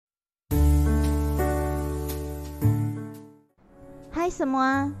Hai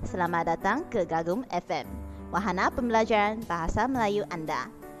semua, selamat datang ke Kagum Fm, wahana pembelajaran bahasa Melayu anda.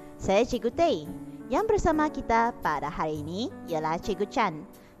 Saya Cikgu Teh. Yang bersama kita pada hari ini ialah Cikgu Chan,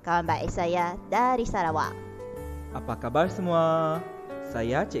 kawan baik saya dari Sarawak. Apa kabar semua?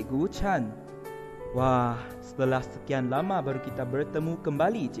 Saya Cikgu Chan. Wah, setelah sekian lama baru kita bertemu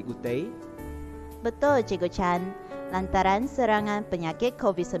kembali, Cikgu Teh. Betul, Cikgu Chan. Lantaran serangan penyakit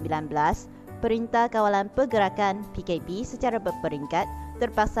COVID-19, Perintah Kawalan Pergerakan PKP secara berperingkat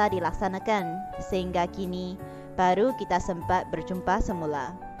terpaksa dilaksanakan sehingga kini baru kita sempat berjumpa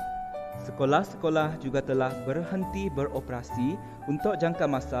semula. Sekolah-sekolah juga telah berhenti beroperasi untuk jangka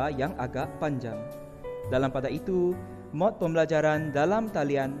masa yang agak panjang. Dalam pada itu, mod pembelajaran dalam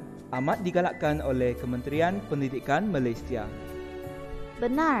talian amat digalakkan oleh Kementerian Pendidikan Malaysia.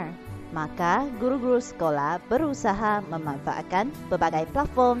 Benar, maka guru-guru sekolah berusaha memanfaatkan berbagai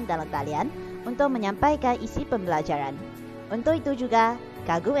platform dalam talian untuk menyampaikan isi pembelajaran. Untuk itu juga,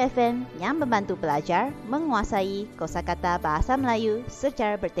 Kagum FM yang membantu pelajar menguasai Kosa Kata bahasa Melayu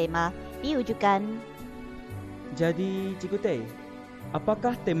secara bertema diwujudkan. Jadi, Cikgu Teh,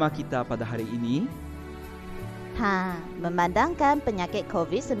 apakah tema kita pada hari ini? Memandangkan penyakit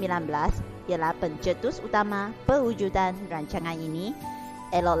COVID-19 ialah pencetus utama perwujudan rancangan ini,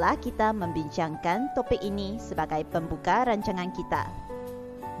 eloklah kita membincangkan topik ini sebagai pembuka rancangan kita.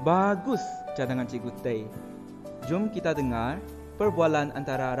 Bagus cadangan Cikgu Teh. Jom kita dengar perbualan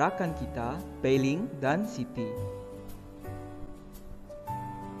antara rakan kita, Peiling dan Siti.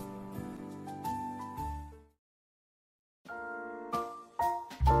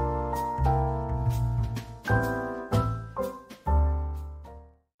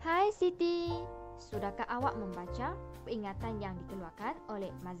 Hai Siti, sudahkah awak membaca peringatan yang dikeluarkan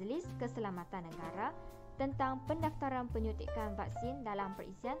oleh Majlis Keselamatan Negara tentang pendaftaran penyuntikan vaksin dalam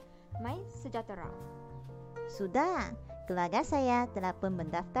perisian My Sejahtera? Sudah, keluarga saya telah pun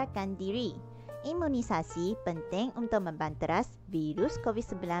mendaftarkan diri. Imunisasi penting untuk membanteras virus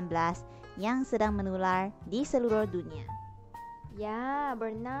COVID-19 yang sedang menular di seluruh dunia. Ya,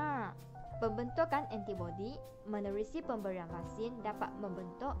 benar. Pembentukan antibodi menerusi pemberian vaksin dapat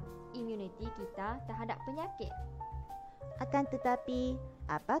membentuk imuniti kita terhadap penyakit. Akan tetapi,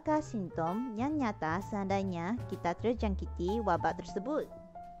 apakah simptom yang nyata seandainya kita terjangkiti wabak tersebut?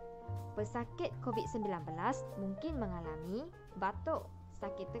 Pesakit COVID-19 mungkin mengalami batuk,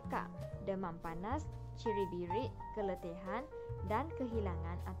 sakit tekak, demam panas, ciri birit, keletihan dan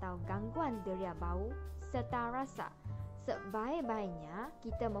kehilangan atau gangguan deria bau serta rasa. Sebaik-baiknya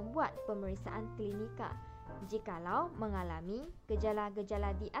kita membuat pemeriksaan klinikal jikalau mengalami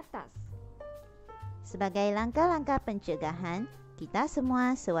gejala-gejala di atas. Sebagai langkah-langkah pencegahan, kita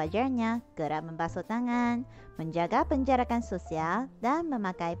semua sewajarnya kerap membasuh tangan, menjaga penjarakan sosial dan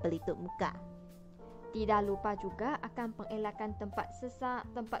memakai pelitup muka. Tidak lupa juga akan pengelakan tempat sesak,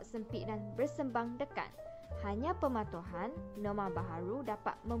 tempat sempit dan bersembang dekat. Hanya pematuhan norma baharu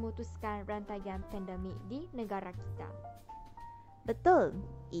dapat memutuskan rantaian pandemik di negara kita. Betul,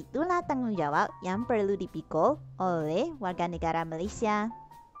 itulah tanggungjawab yang perlu dipikul oleh warga negara Malaysia.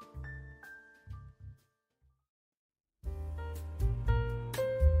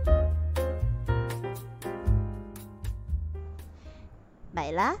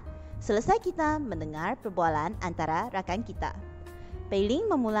 Baiklah, selesai kita mendengar perbualan antara rakan kita. Peiling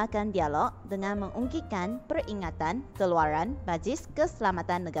memulakan dialog dengan mengungkitkan peringatan keluaran Majlis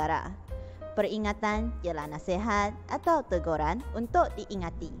Keselamatan Negara. Peringatan ialah nasihat atau teguran untuk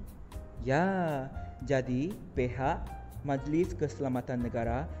diingati. Ya, jadi pihak Majlis Keselamatan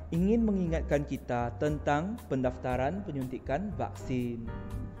Negara ingin mengingatkan kita tentang pendaftaran penyuntikan vaksin.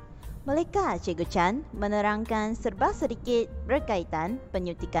 Bolehkah Cikgu Chan menerangkan serba sedikit berkaitan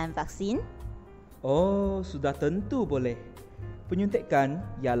penyuntikan vaksin? Oh, sudah tentu boleh. Penyuntikan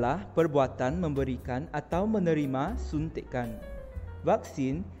ialah perbuatan memberikan atau menerima suntikan.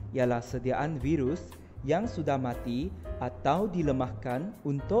 Vaksin ialah sediaan virus yang sudah mati atau dilemahkan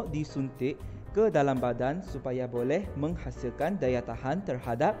untuk disuntik ke dalam badan supaya boleh menghasilkan daya tahan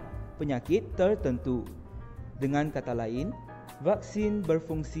terhadap penyakit tertentu. Dengan kata lain, vaksin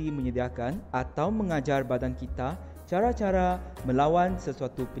berfungsi menyediakan atau mengajar badan kita cara-cara melawan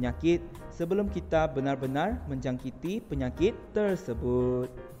sesuatu penyakit sebelum kita benar-benar menjangkiti penyakit tersebut.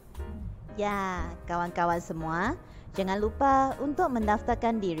 Ya, kawan-kawan semua, jangan lupa untuk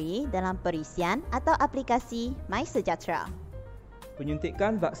mendaftarkan diri dalam perisian atau aplikasi My Sejahtera.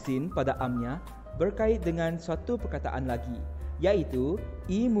 Penyuntikan vaksin pada amnya berkait dengan suatu perkataan lagi, iaitu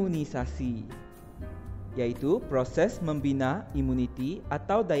imunisasi, iaitu proses membina imuniti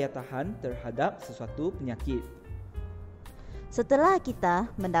atau daya tahan terhadap sesuatu penyakit. Setelah kita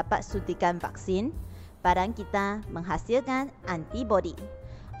mendapat suntikan vaksin, badan kita menghasilkan antibodi.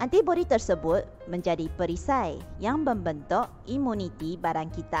 Antibodi tersebut menjadi perisai yang membentuk imuniti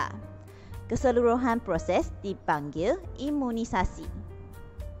badan kita. Keseluruhan proses dipanggil imunisasi.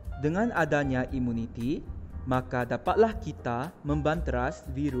 Dengan adanya imuniti, maka dapatlah kita membanteras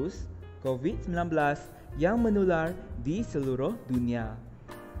virus COVID-19 yang menular di seluruh dunia.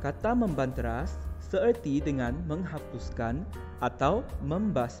 Kata membanteras seerti dengan menghapuskan atau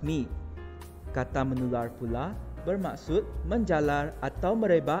membasmi. Kata menular pula bermaksud menjalar atau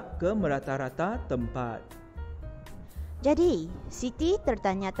merebak ke merata-rata tempat. Jadi, Siti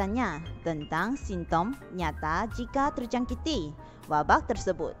tertanya-tanya tentang simptom nyata jika terjangkiti wabak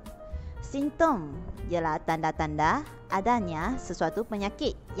tersebut. Simptom ialah tanda-tanda adanya sesuatu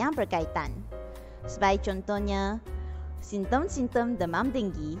penyakit yang berkaitan. Sebagai contohnya, simptom-simptom demam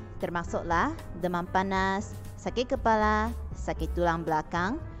tinggi termasuklah demam panas, sakit kepala, sakit tulang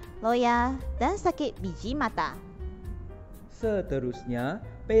belakang, loya dan sakit biji mata. Seterusnya,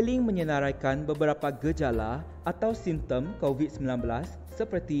 Peling menyenaraikan beberapa gejala atau simptom COVID-19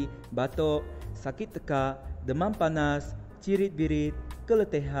 seperti batuk, sakit tekak, demam panas, cirit-birit,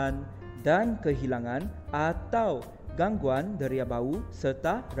 keletihan dan kehilangan atau gangguan deria bau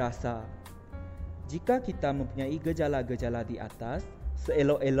serta rasa. Jika kita mempunyai gejala-gejala di atas,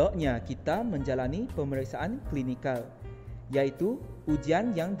 seelok-eloknya kita menjalani pemeriksaan klinikal, iaitu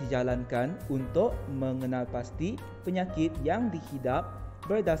ujian yang dijalankan untuk mengenal pasti penyakit yang dihidap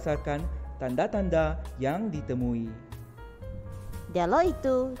berdasarkan tanda-tanda yang ditemui. Dialog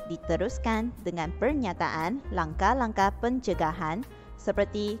itu diteruskan dengan pernyataan langkah-langkah pencegahan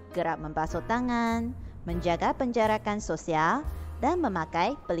seperti kerap membasuh tangan, menjaga penjarakan sosial dan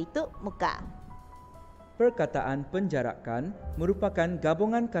memakai pelitup muka. Perkataan penjarakan merupakan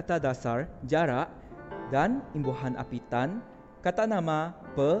gabungan kata dasar jarak dan imbuhan apitan kata nama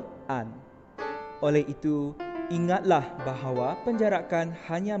pe-an. Oleh itu, ingatlah bahawa penjarakan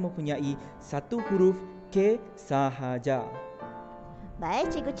hanya mempunyai satu huruf K sahaja.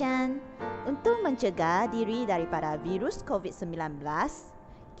 Baik Cikgu Chan, untuk mencegah diri daripada virus COVID-19,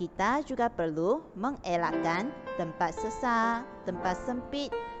 kita juga perlu mengelakkan tempat sesak, tempat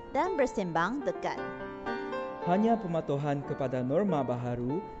sempit dan bersembang dekat. Hanya pematuhan kepada norma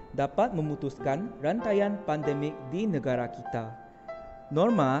baharu dapat memutuskan rantaian pandemik di negara kita.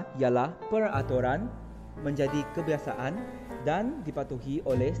 Norma ialah peraturan menjadi kebiasaan dan dipatuhi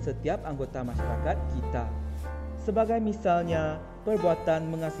oleh setiap anggota masyarakat kita. Sebagai misalnya, perbuatan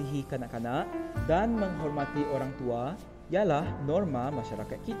mengasihi kanak-kanak dan menghormati orang tua ialah norma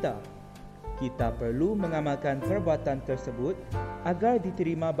masyarakat kita. Kita perlu mengamalkan perbuatan tersebut agar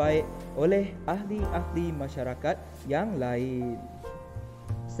diterima baik oleh ahli-ahli masyarakat yang lain.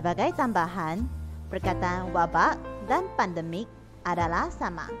 Sebagai tambahan, perkataan wabak dan pandemik adalah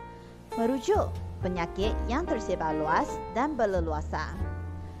sama, merujuk penyakit yang tersebar luas dan berleluasa.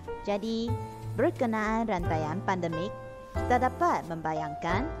 Jadi, berkenaan rantaian pandemik, kita dapat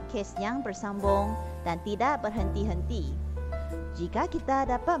membayangkan kes yang bersambung dan tidak berhenti-henti. Jika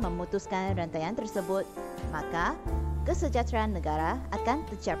kita dapat memutuskan rantaian tersebut, maka kesejahteraan negara akan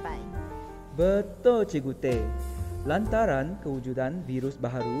tercapai. Betul Cikgu Teh. Lantaran kewujudan virus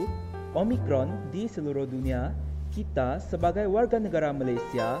baharu Omicron di seluruh dunia, kita sebagai warga negara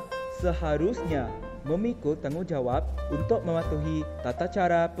Malaysia seharusnya memikul tanggungjawab untuk mematuhi tata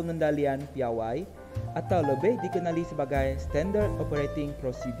cara pengendalian piawai atau lebih dikenali sebagai Standard Operating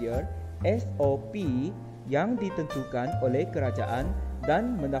Procedure SOP yang ditentukan oleh kerajaan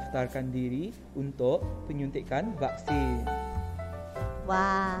dan mendaftarkan diri untuk penyuntikan vaksin.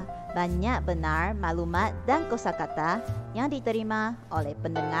 Wah, banyak benar maklumat dan kosakata yang diterima oleh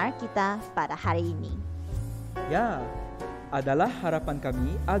pendengar kita pada hari ini. Ya, adalah harapan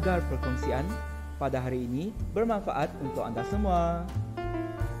kami agar perkongsian pada hari ini bermanfaat untuk anda semua.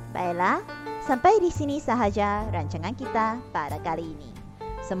 Baiklah, sampai di sini sahaja rancangan kita pada kali ini.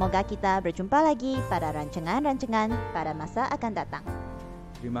 Semoga kita berjumpa lagi pada rancangan-rancangan pada masa akan datang.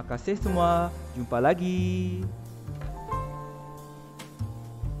 Terima kasih semua. Jumpa lagi.